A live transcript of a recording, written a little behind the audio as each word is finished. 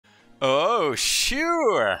Oh,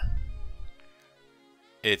 sure.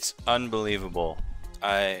 It's unbelievable.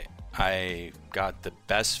 I got the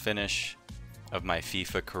best finish of my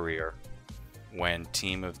FIFA career when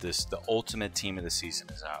the ultimate team of the season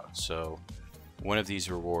is out. So one of these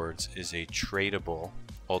rewards is a tradable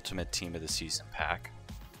ultimate team of the season pack.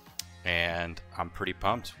 And I'm pretty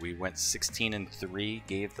pumped. We went 16-3,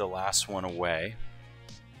 gave the last one away.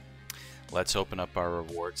 Let's open up our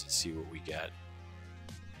rewards and see what we get.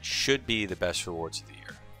 Should be the best rewards of the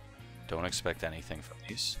year. Don't expect anything from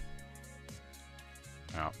these.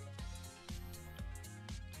 No.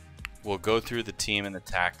 We'll go through the team and the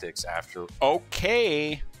tactics after.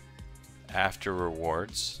 Okay! After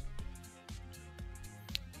rewards.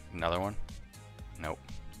 Another one? Nope.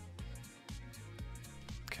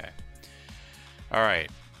 Okay. Alright.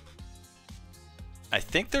 I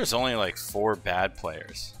think there's only like 4 bad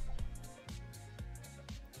players.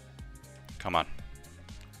 Come on.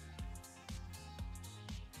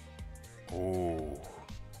 Ooh.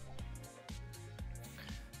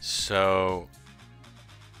 So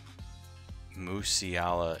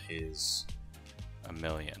Musiala is $1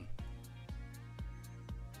 million.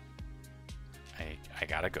 I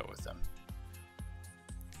gotta go with them.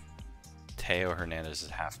 Theo Hernandez is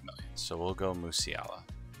 $500,000, so we'll go Musiala.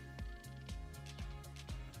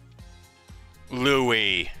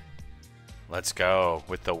 Louis, let's go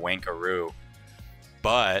with the wankaroo.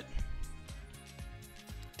 But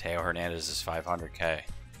Theo Hernandez is 500K.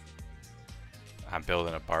 I'm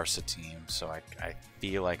building a Barca team, so I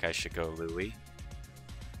feel like I should go Louis.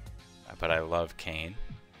 But I love Kane.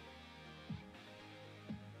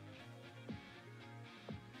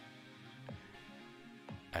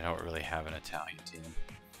 I don't really have an Italian team.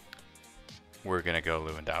 We're going to go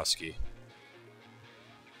Lewandowski.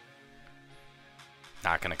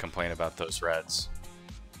 Not going to complain about those Reds.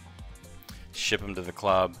 Ship them to the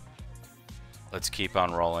club. Let's keep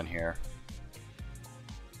on rolling here.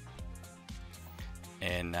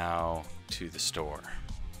 And now to the store.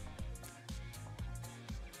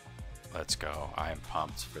 Let's go. I am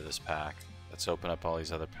pumped for this pack. Let's open up all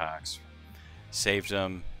these other packs. Saved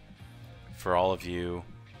them for all of you.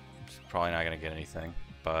 Probably not going to get anything,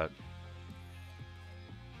 but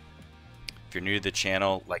if you're new to the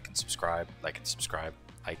channel, like and subscribe, like and subscribe,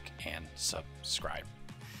 like and subscribe.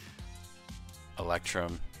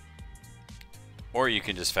 Electrum. Or you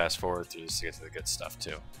can just fast forward through this to get to the good stuff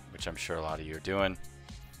too, which I'm sure a lot of you are doing.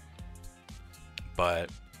 But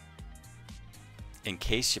in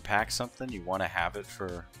case you pack something, you want to have it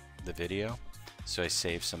for the video. So I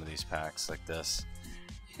saved some of these packs like this.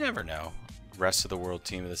 You never know. Rest of the world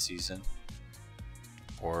team of the season.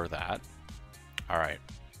 Or that. Alright.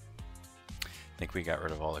 I think we got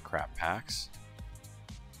rid of all the crap packs.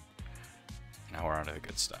 Now we're on to the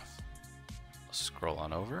good stuff. We'll scroll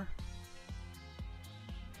on over.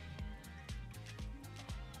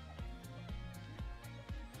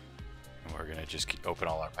 And we're gonna just open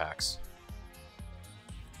all our packs.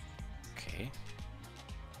 Okay.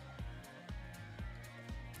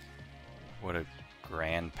 What a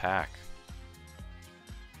grand pack.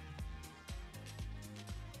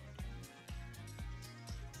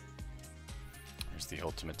 There's the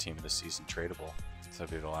ultimate team of the season tradable. This will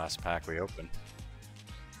be the last pack we open.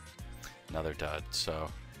 Another dud. So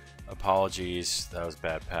apologies, that was a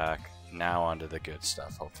bad pack. Now onto the good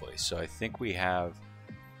stuff, hopefully. So I think we have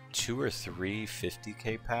 2 or 3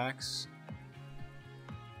 50K packs.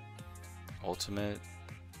 Ultimate,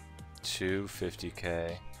 2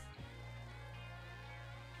 50K.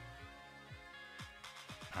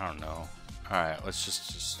 I don't know. Alright, let's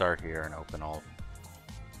just start here and open all of them.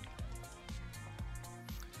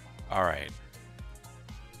 Alright.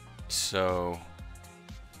 So,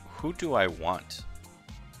 who do I want?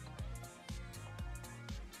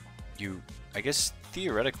 I guess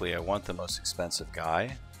theoretically I want the most expensive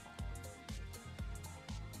guy.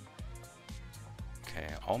 Okay,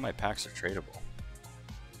 all my packs are tradable.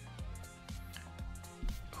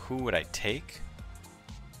 Who would I take?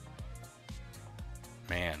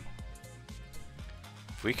 Man,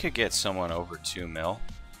 if we could get someone over 2 mil,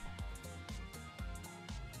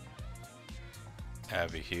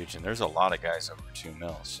 that'd be huge. And there's a lot of guys over 2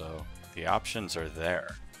 mil, so the options are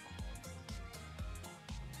there.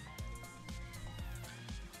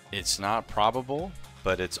 It's not probable,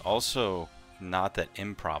 but it's also not that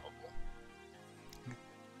improbable.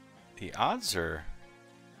 The odds are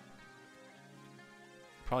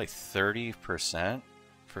probably 30%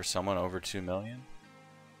 for someone over 2 million.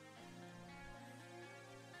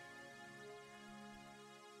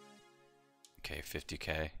 Okay,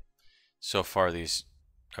 50K. So far these,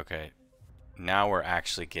 okay, now we're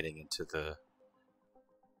actually getting into the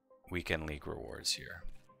weekend league rewards here.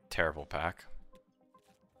 Terrible pack.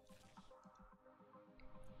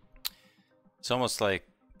 It's almost like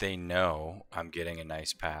they know I'm getting a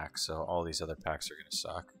nice pack, so all these other packs are going to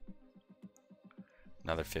suck.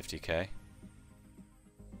 Another 50k.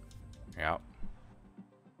 Yeah.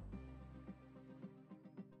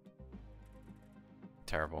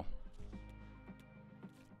 Terrible.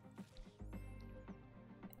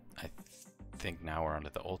 I think now we're onto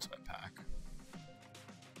the ultimate pack.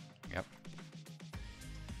 Yep.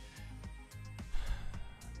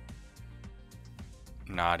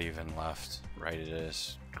 Not even left. Right it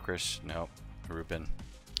is. Chris, nope. Ruben.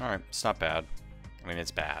 Alright, it's not bad. I mean,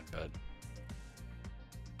 it's bad, but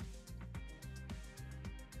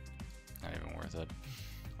not even worth it.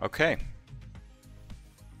 Okay.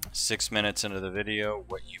 6 minutes into the video,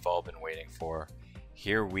 what you've all been waiting for.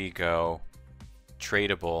 Here we go.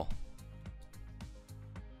 Tradeable.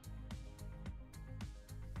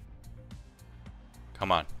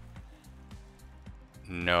 Come on.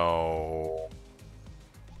 No.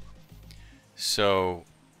 So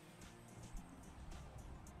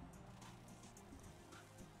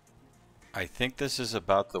I think this is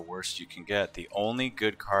about the worst you can get. The only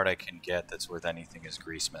good card I can get that's worth anything is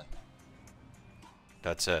Griezmann.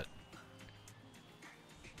 That's it.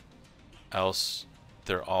 Else,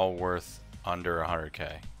 they're all worth under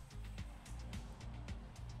 100k.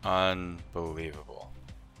 Unbelievable.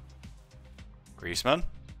 Griezmann?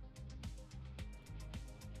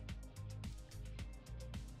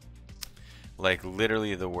 Like,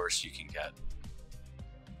 literally the worst you can get.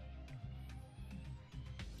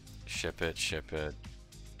 Ship it, ship it.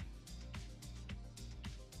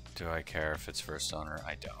 Do I care if it's first owner?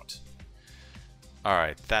 I don't.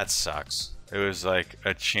 Alright, that sucks. It was like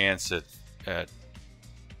a chance at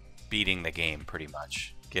beating the game, pretty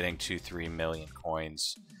much. Getting 2-3 million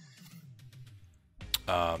coins.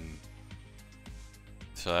 So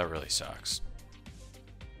that really sucks.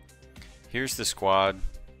 Here's the squad.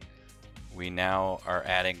 We now are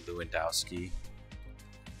adding Lewandowski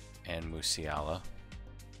and Musiala.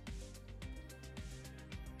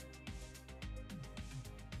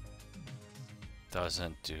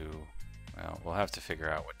 Doesn't do... Well, we'll have to figure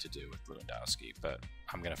out what to do with Lewandowski, but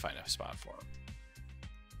I'm going to find a spot for him.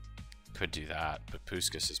 Could do that, but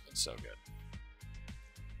Puskas has been so good.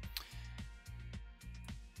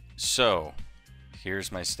 So,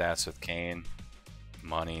 here's my stats with Kane,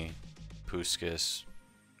 Money, Puskas,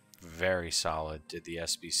 very solid. Did the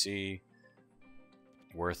SBC,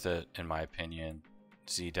 worth it in my opinion.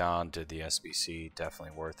 Zidane did the SBC,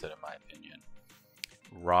 definitely worth it in my opinion.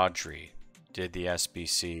 Rodri did the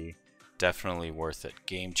SBC, definitely worth it.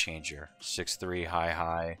 Game changer, 6'3",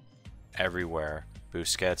 high, everywhere.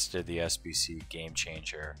 Busquets did the SBC, game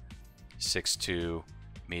changer, 6'2",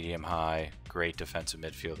 medium high, great defensive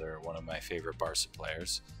midfielder, one of my favorite Barca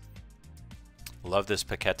players. Love this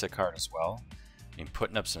Paqueta card as well. I mean,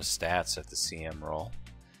 putting up some stats at the CM role.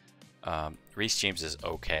 Reece James is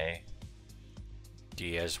okay.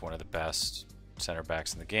 Diaz, one of the best center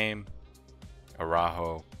backs in the game.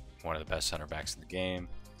 Araujo, one of the best center backs in the game.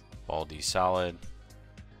 Baldi, solid.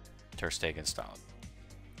 Ter Stegen, solid.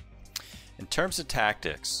 In terms of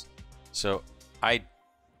tactics, so I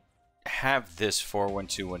have this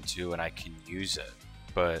 4-1-2-1-2 and I can use it,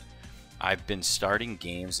 but I've been starting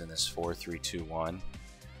games in this 4-3-2-1.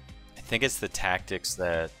 I think it's the tactics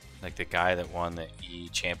that, like, the guy that won the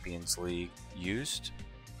Champions League used.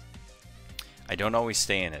 I don't always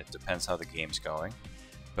stay in it. Depends how the game's going.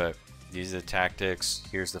 But these are the tactics.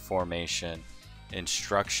 Here's the formation.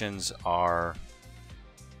 Instructions are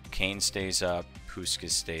Kane stays up,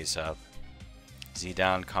 Puskas stays up,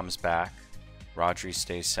 Zidane comes back, Rodri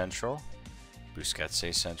stays central, Busquets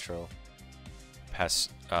stays central,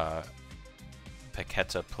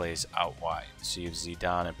 Paqueta plays out wide. So you have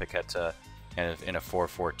Zidane and Paqueta in a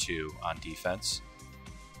 4-4-2 on defense.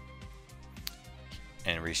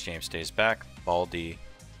 And Reece James stays back. Baldi,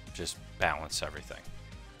 just balance everything.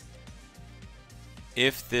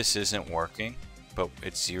 If this isn't working, but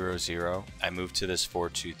it's 0-0, I move to this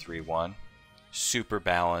 4-2-3-1. Super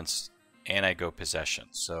balanced, and I go possession.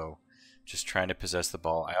 So just trying to possess the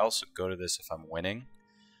ball. I also go to this if I'm winning,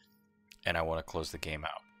 and I want to close the game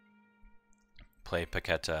out. Play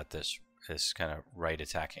Paqueta at this kind of right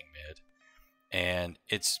attacking mid. And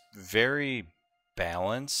it's very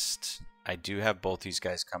balanced. I do have both these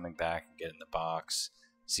guys coming back and get in the box.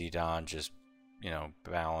 Zidane just,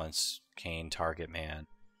 balance. Kane, target man.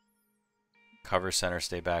 Cover center,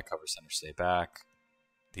 stay back. Cover center, stay back.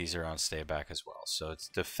 These are on stay back as well. So it's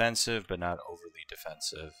defensive, but not overly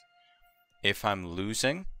defensive. If I'm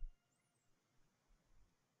losing,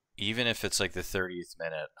 even if it's like the 30th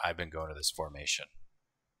minute, I've been going to this formation.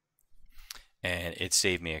 And it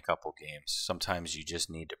saved me a couple games. Sometimes you just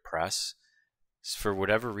need to press. For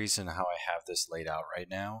whatever reason, how I have this laid out right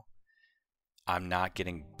now, I'm not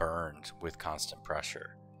getting burned with constant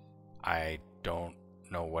pressure. I don't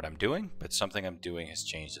know what I'm doing, but something I'm doing has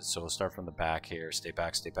changed it. So we'll start from the back here. Stay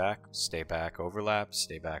back, stay back, stay back, overlap,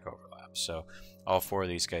 stay back, overlap. So all 4 of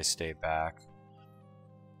these guys stay back.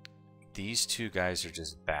 These 2 guys are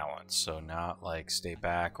just balanced. So not like stay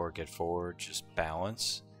back or get forward, just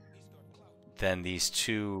balance. Then these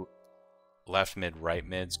 2 left mid, right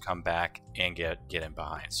mids come back and get in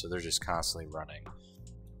behind. So they're just constantly running.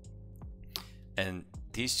 And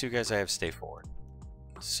these 2 guys I have stay forward.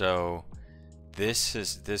 So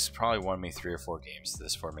this probably won me 3 or 4 games,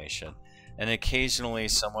 this formation. And occasionally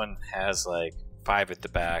someone has like 5 at the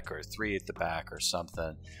back or 3 at the back or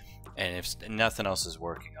something. And if nothing else is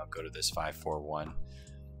working, I'll go to this 5-4-1.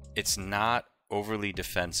 It's not overly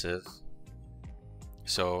defensive.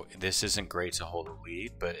 So this isn't great to hold a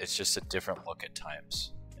lead, but it's just a different look at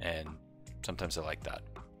times. And sometimes I like that.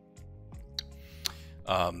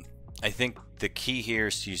 I think the key here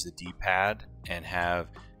is to use the D-pad and have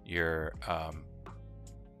your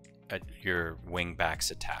wing backs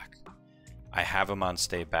attack. I have them on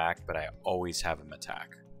stay back, but I always have them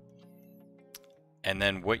attack. And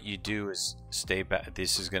then what you do is stay back.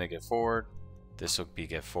 This is going to get forward. This will be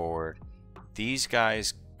get forward. These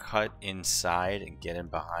guys cut inside and get in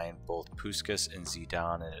behind both Puskas and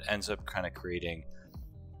Zidane, and it ends up kind of creating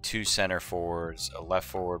 2 center forwards, a left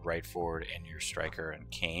forward, right forward, and your striker and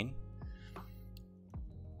Kane.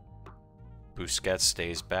 Busquets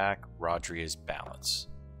stays back. Rodri is balance.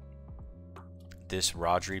 This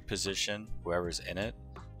Rodri position, whoever's in it,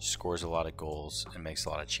 scores a lot of goals and makes a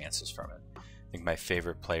lot of chances from it. I think my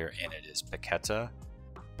favorite player in it is Paqueta,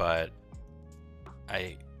 but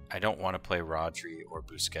I don't want to play Rodri or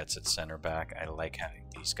Busquets at center back. I like having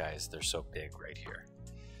these guys. They're so big right here.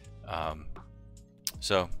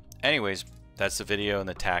 So anyways, that's the video and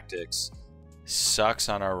the tactics. Sucks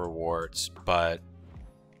on our rewards, but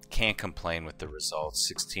can't complain with the results.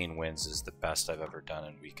 16 wins is the best I've ever done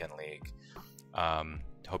in Weekend League.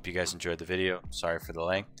 Hope you guys enjoyed the video. Sorry for the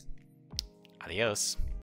length. Adios.